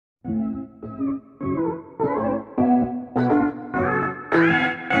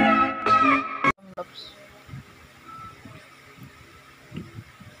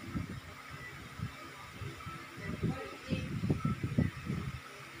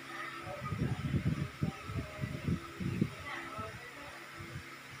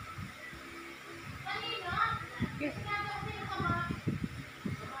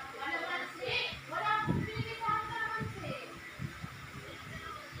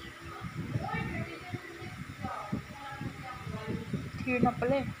Here na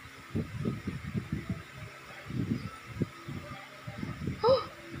pala eh.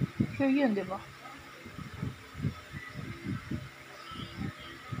 Here yun, di ba?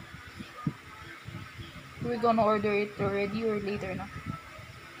 We're gonna order it already or later na?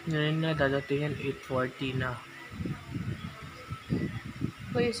 Ngayon na, dadating yan, 8:40 na.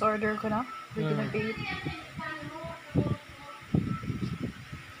 Please order ko na. We're gonna pay it.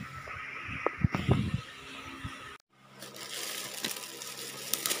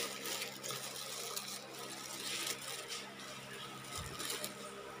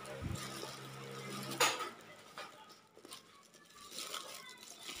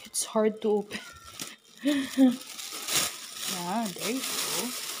 It's hard to open. Yeah, there you go.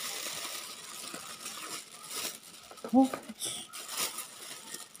 Oh,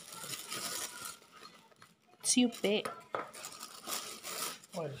 it's yupe.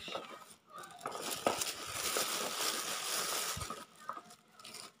 What?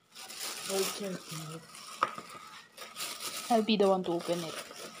 Okay. I'll be the one to open it.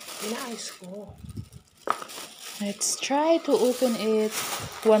 Nice ko. Let's try to open it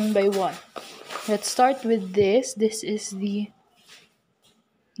one by one. Let's start with this. This is the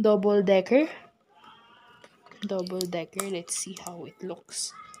double decker. Let's see how it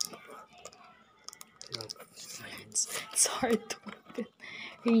looks. It's hard to open.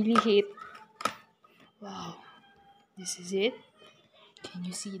 Really hate. Wow. This is it. Can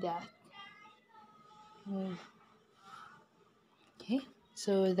you see that? Oh. Okay.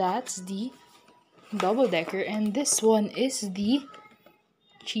 So that's the double decker, and this one is the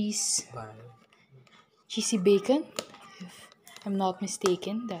cheesy bacon, if I'm not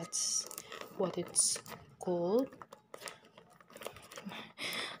mistaken. That's what it's called.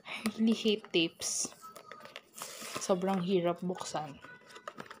 I really hate tapes. Sobrang hirap buksan.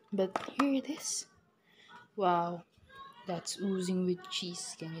 But here it is. Wow. That's oozing with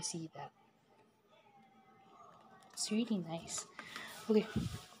cheese. Can you see that? It's really nice. Okay.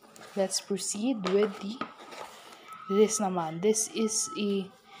 Let's proceed with this naman. This is a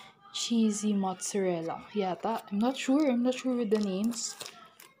cheesy mozzarella. Yata. I'm not sure with the names.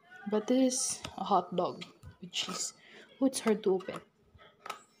 But this is a hot dog with cheese. Oh, it's hard to open.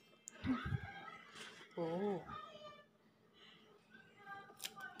 Oh.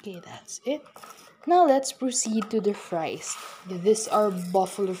 Okay, that's it. Now let's proceed to the fries. These are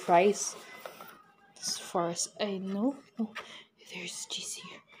buffalo fries. As far as I know. Oh, there's cheese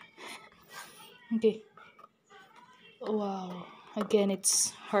here. Okay. Wow. Again,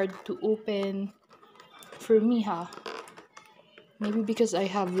 it's hard to open for me, huh? Maybe because I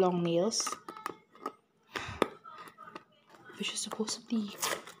have long nails. Which is supposedly.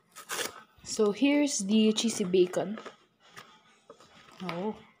 So here's the cheesy bacon.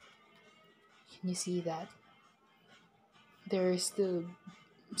 Oh. Can you see that? There's still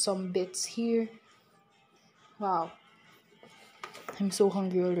some bits here. Wow. I'm so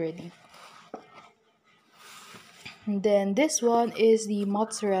hungry already. And then this one is the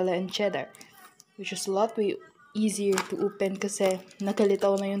mozzarella and cheddar, which is a lot way easier to open kasi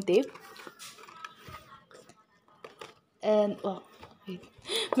nakalitaw na yung tape. And, oh, wait.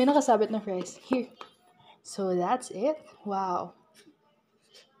 May nakasabit na fries. Here. So that's it. Wow.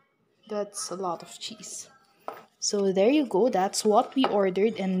 That's a lot of cheese. So there you go. That's what we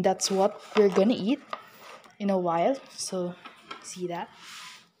ordered, and that's what we're gonna eat in a while. So see that?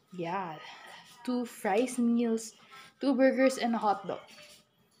 Yeah. 2 fries meals, 2 burgers, and a hot dog.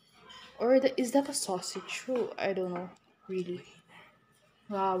 Or is that a sausage? Oh, I don't know. Really.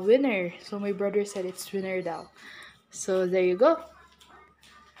 Wow, winner. So my brother said it's winner now. So there you go.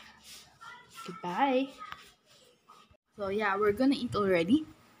 Goodbye. So yeah, we're gonna eat already.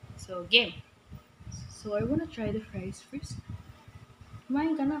 So game. So I wanna try the fries first.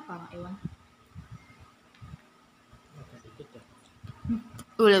 Kumain ka na, parang ewan.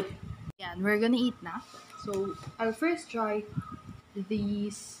 Ulit. Yeah, we're gonna eat now. So I'll first try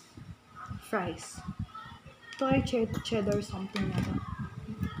these fries. Try cheddar something like that.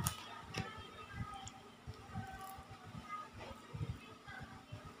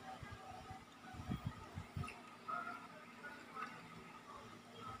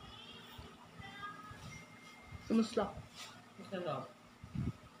 Kumusta? Masarap.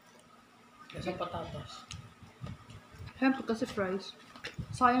 Nasa patatas. Siyempre kasi fries.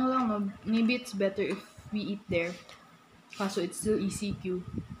 Sayang lang, no? Maybe it's better if we eat there. Kaso it's still ECQ.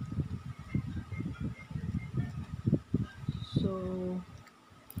 So,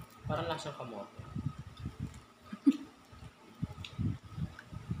 Parang lasang kamote.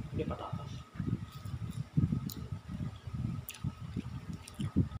 Hindi patatas.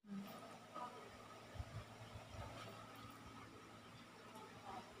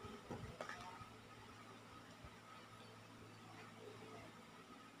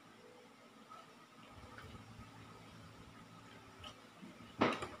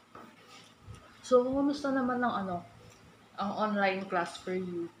 So, kumusta naman ang online class for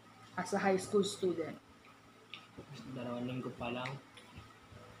you as a high school student? Basta 2 linggo pa lang.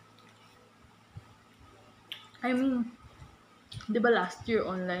 I mean, di ba last year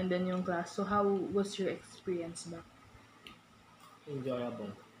online din yung class? So, how was your experience ba?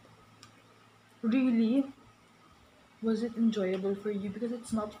 Enjoyable. Really? Was it enjoyable for you? Because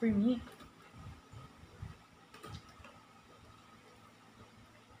it's not for me.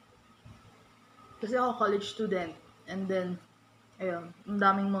 Kasi ako college student. And then, ayun, ang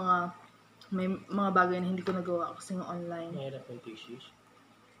daming may mga bagay na hindi ko nagawa kasi nga online. Mahirap yung thesis.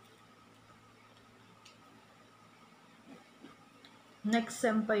 Next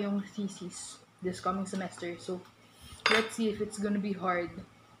sem pa yung thesis this coming semester. So, let's see if it's gonna be hard.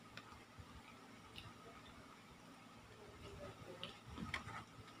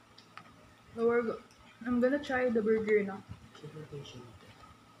 So, I'm gonna try the burger na. Super patient.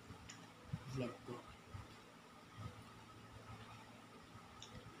 Vlog ko.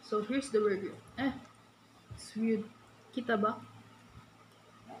 So, here's the burger. It's weird. Kita ba?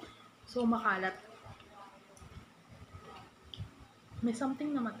 So, makalat. May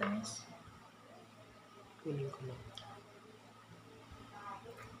something na matamis. Kunin ko lang.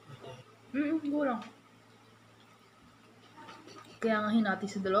 Go lang. Kaya nga hinati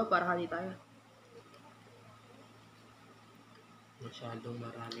sa dalawa para hati tayo. Masyadong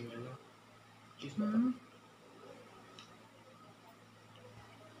maraming cheese ba ito?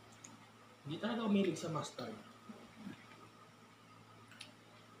 Hindi talaga umilig sa mustard.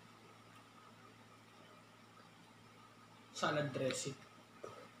 Salad dressing.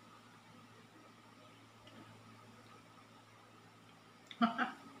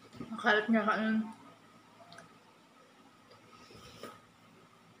 Makalat nga ka nun.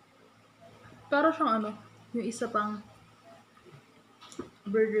 Para siyang yung isa pang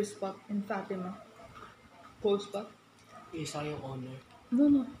burger spot in Fatima. Cold spot. Isa yung owner.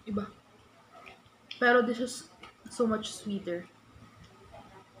 No, iba. Pero this is so much sweeter.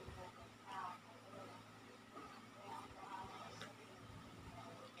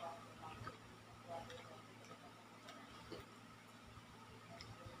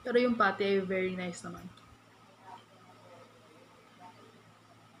 Pero yung patty ay very nice naman.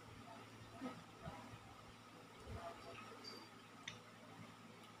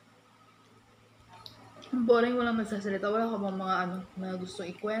 Boring mo lang nagsasalita. Wala ka bang mga na gusto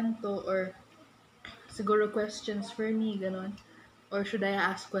ikwento or siguro questions for me, ganon? Or should I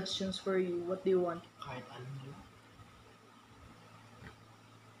ask questions for you? What do you want? Kahit ano yun.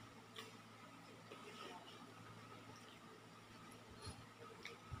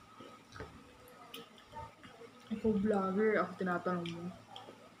 Ikaw vlogger, ako tinatanong mo.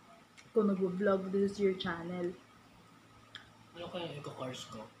 Ikaw nag-vlog, this is your channel. Ano kaya yung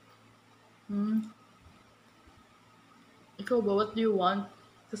eco-course ko? Ikaw ba, what do you want?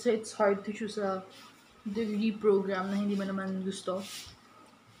 Kasi it's hard to choose a degree program na hindi mo naman gusto.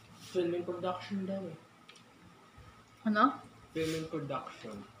 Filming production daw eh. Ano? Filming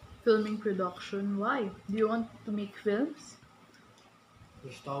production. Filming production. Why? Do you want to make films?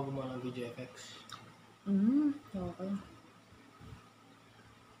 Gusto ko gumawa ng video effects. Okay.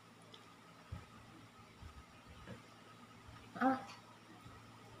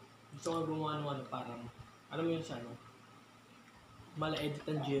 Gusto ko gumawa ng parang, alam mo yun sa mala-edit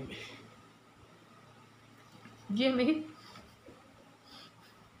ang GMA. GMA?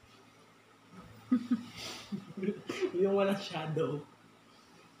 Yung walang shadow.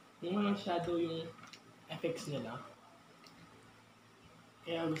 Yung walang shadow yung effects nila.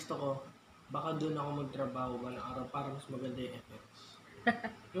 Kaya gusto ko, baka doon ako magtrabaho walang araw para mas maganda yung effects.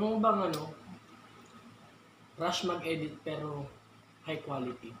 Yung bang rush mag-edit pero high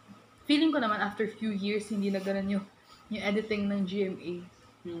quality. Feeling ko naman after few years, hindi na ganun yung editing ng GMA.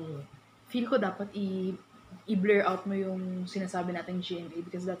 Feel ko dapat i-blur out mo yung sinasabi natin GMA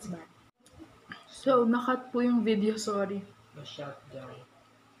because that's bad. So, nakat po yung video, sorry. Na-shut down.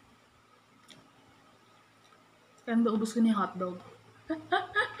 Kaya naubos ko na yung hotdog.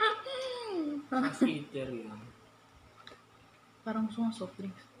 Sa skater yun. Parang gusto ng soft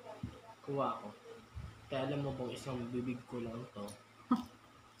drinks. Kuha ko. Kaya alam mo bang isang bibig ko lang to.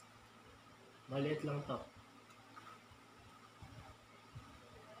 Maliit lang to.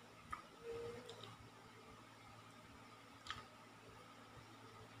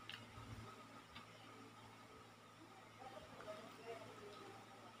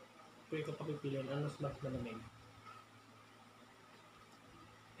 Pwede ko papipilian, ano mas malamig?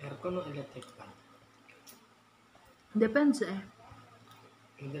 Aircon o electric fan? Depends eh.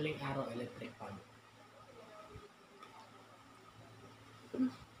 Madaling araw, electric fan.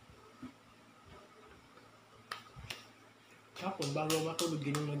 hapon, bago matulog,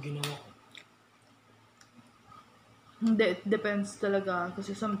 ginawa ko. Hindi, it depends talaga.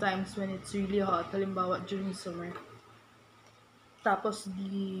 Kasi sometimes when it's really hot, halimbawa during summer, tapos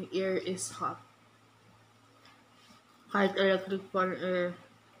the air is hot. Kahit electric fan air,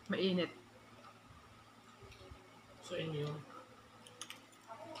 mainit. So, inyo.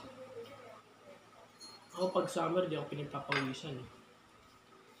 Ako pag summer, di ako pinagpapawisan eh.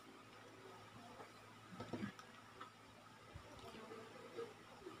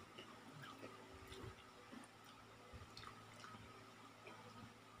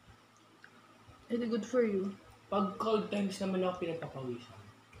 It's good for you. Pag cold times naman ako pinagpapawisan.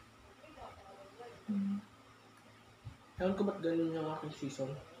 Ewan ko ba't ganun yung aking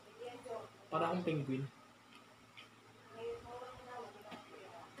season. Para akong penguin.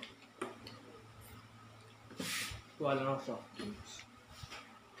 Wala lang soft drinks.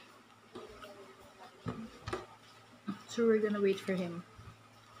 So we're gonna wait for him.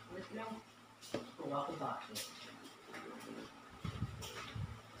 Wait lang. Kuha ko ba ako?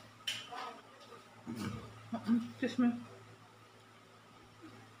 Excuse me.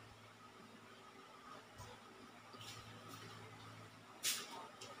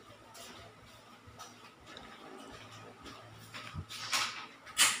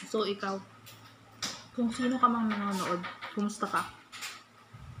 So ikaw, kung sino ka mang nanonood, kumusta ka?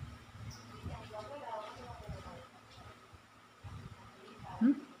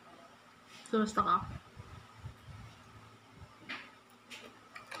 Kumusta ka?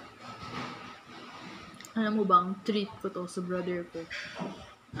 Alam mo bang, treat ko to sa brother ko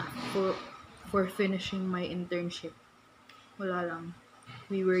for, for finishing my internship. Wala lang.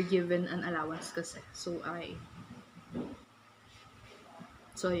 We were given an allowance kasi. So,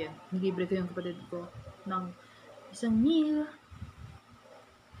 yun. Libre ko yung kapatid ko ng 1,000.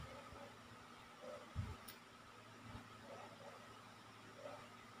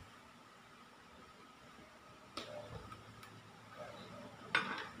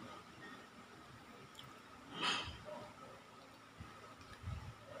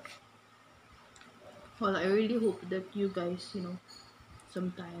 Well, I really hope that you guys,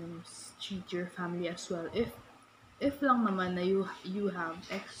 sometimes treat your family as well. If lang naman na you have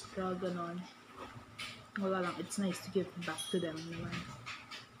extra ganon, wala lang, it's nice to give back to them naman.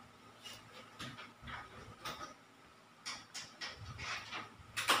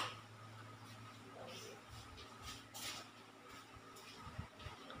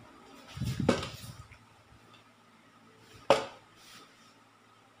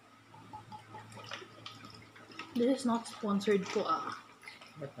 This is not sponsored po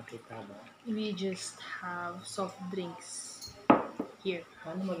Ba't nakita ba? We just have soft drinks here.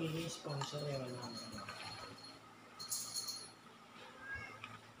 Paano magiging sponsor eh? Wala naman.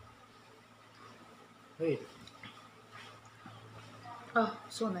 Wait.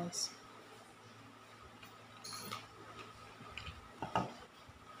 So nice.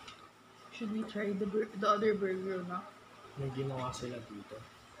 Should we try the other burger na? May ginawa sila dito.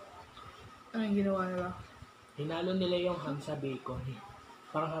 Anong ginawa nila? Hinalo nila yung ham sa bacon.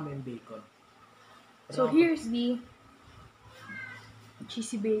 Parang ham and bacon. So here's the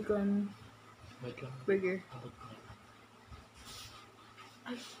cheesy bacon Wait lang. burger. Abot ko.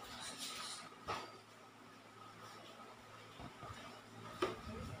 Ay.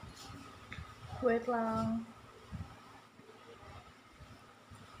 Wait lang.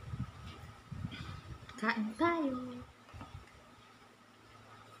 Kain tayo.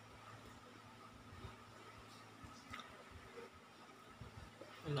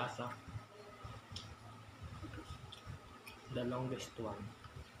 Ang lasa. The longest one.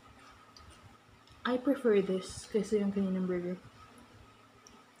 I prefer this kasi yung kaninang burger.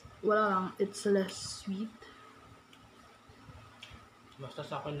 Wala lang, it's less sweet. Basta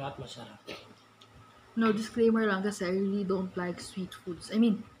sa akin lahat masarap. No, disclaimer lang kasi I really don't like sweet foods. I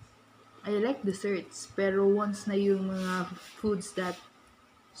mean, I like desserts, pero once na yung mga foods that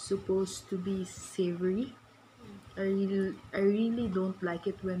supposed to be savory, I really don't like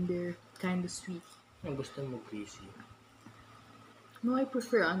it when they're kind of sweet. Ang gusto mo greasy. No, I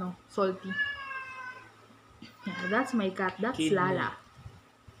prefer salty. Yeah, that's my cat. That's Kidney. Lala.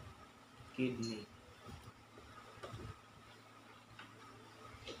 Kidney.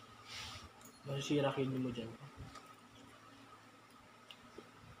 Masisira kidney mo dyan.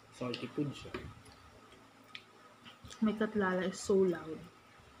 Salty food siya. My cat Lala is so loud.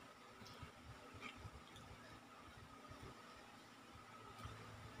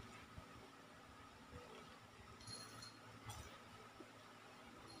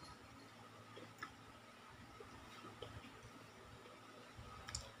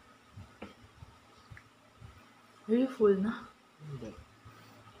 Are you full na?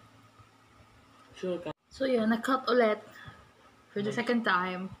 Sure ka. So yeah, na-cut ulit for the second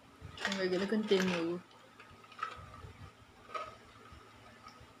time. And we're gonna continue.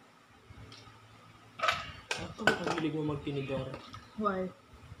 Ako ba kung hilig mo magtinidor? Why?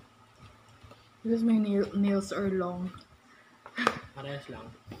 Because my nails are long. Parehas lang.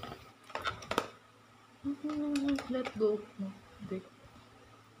 Let go. No, break.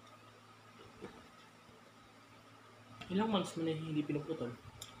 Ilang months mo na hindi pinuputol?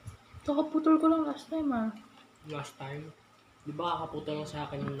 Kakaputol ko lang last time ah. Last time? Di ba kakaputol lang sa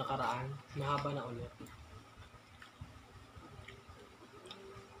akin yung nakaraan? Mahaba na ulit.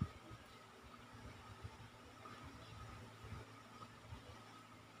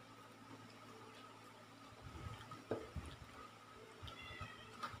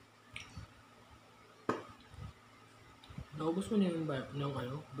 Naubos mo na yung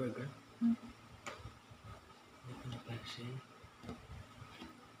burger? Hindi ko napansin.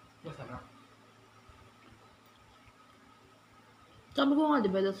 Masarap. Sabi ko nga,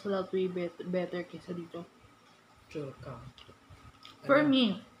 diba, that's a lot way better kaysa dito. Sure ka. For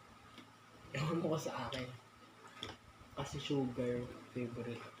me. Ewan mo ko sa akin. Kasi sugar,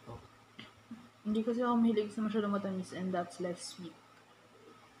 favorite ko. Hindi kasi ako mahilig sa masyadong matamis and that's less sweet.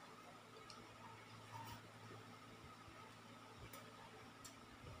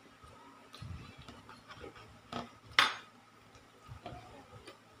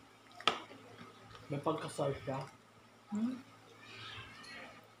 May pagka-sour siya. Hmm?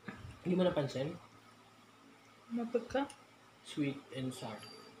 Hindi mo napansin? Mapag ka? Sweet and sour.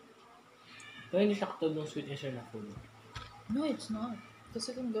 Pero hindi siya katulad ng sweet and sour na food. No, it's not.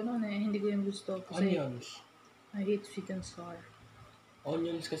 Kasi kung gano'n hindi ko yung gusto. Kasi Onions. I hate sweet and sour.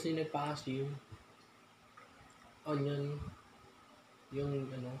 Onions kasi nagpa-asim. Onion. Yung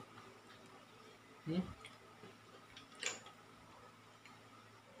ano.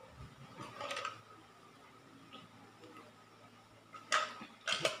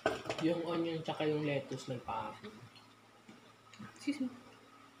 Yung onion tsaka yung lettuce nagpa-asim. Excuse me.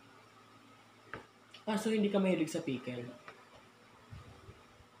 So hindi ka mahilig sa pickle?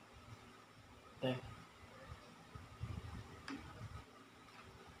 Te.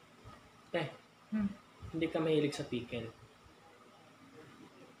 Hindi ka mahilig sa pickle?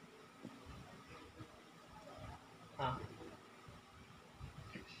 Ha?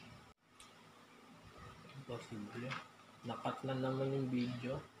 Imposible. Nakat na naman yung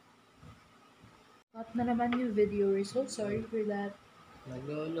video. Cut na naman yung video. We're so sorry for that.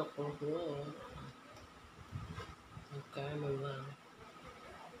 Nagulok ko. Ang camera.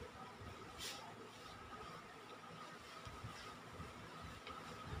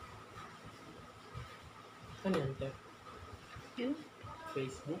 Ano yan, te? You?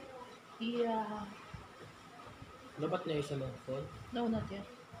 Facebook? Yeah. Dapat na isa mong phone? No, not yet.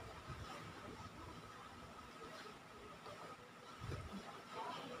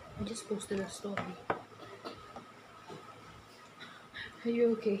 I just posted a story. Are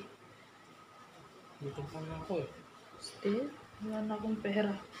you okay? Dito pa nga ako eh. Still? Wala na akong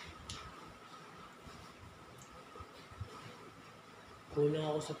pera. Kulang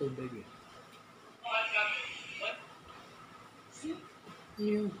ako sa tubig eh.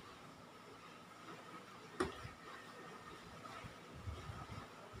 Yun.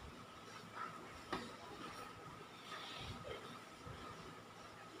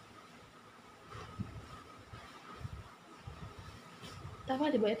 Tama,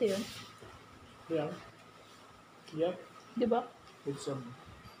 di ba? Ito yun? Yeah. Yep. Di ba? With some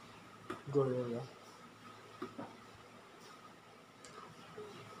gorilla.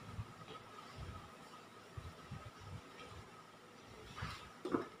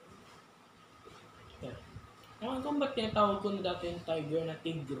 Yeah. Kung ba't tinatawag ko na dati yung tiger na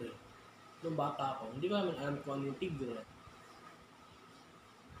tigre? Nung bata ako, hindi ko naman alam kung ano yung tigre.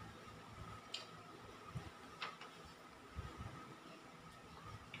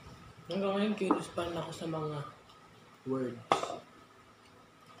 Hanggang ngayon, curious pa rin ako sa mga words.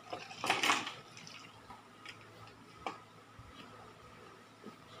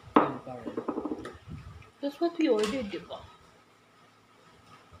 That's what we ordered, di ba?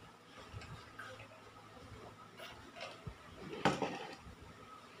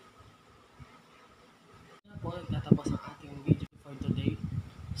 Tatapos ang ating video for today.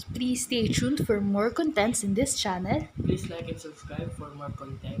 Please stay tuned for more contents in this channel. Please like and subscribe for more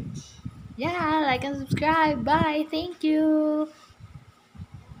contents. Yeah, like and subscribe. Bye. Thank you.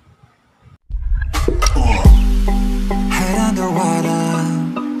 Head underwater,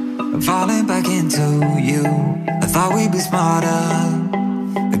 I'm falling back into you. I thought we'd be smarter,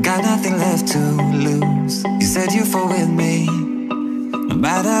 but got nothing left to lose. You said you'd fall with me, no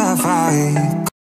matter how far it